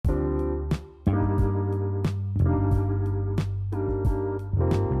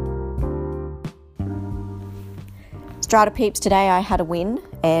Strata Peeps, today I had a win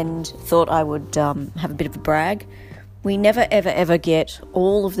and thought I would have a bit of a brag. We never ever get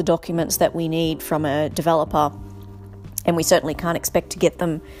all of the documents that we need from a developer, and we certainly can't expect to get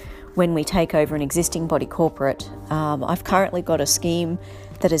them when we take over an existing body corporate. I've currently got a scheme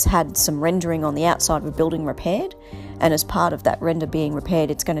that has had some rendering on the outside of a building repaired, and as part of that render being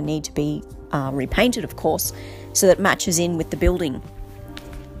repaired, it's going to need to be repainted, of course, so that it matches in with the building.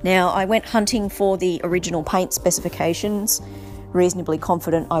 Now, I went hunting for the original paint specifications, reasonably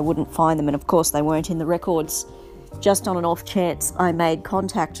confident I wouldn't find them, and of course they weren't in the records. Just on an off chance, I made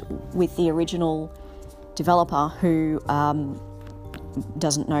contact with the original developer, who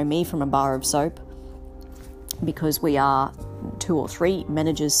doesn't know me from a bar of soap, because we are 2 or 3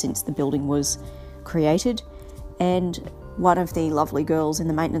 managers since the building was created, and one of the lovely girls in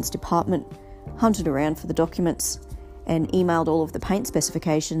the maintenance department hunted around for the documents and emailed all of the paint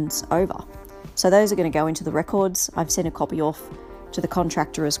specifications over. So those are going to go into the records. I've sent a copy off to the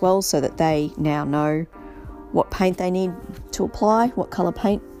contractor as well, so that they now know what paint they need to apply, what colour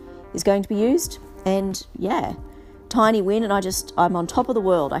paint is going to be used. And yeah, tiny win, and I'm on top of the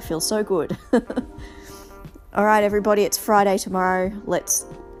world. I feel so good. All right, everybody, it's Friday tomorrow. Let's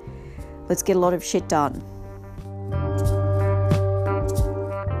get a lot of shit done.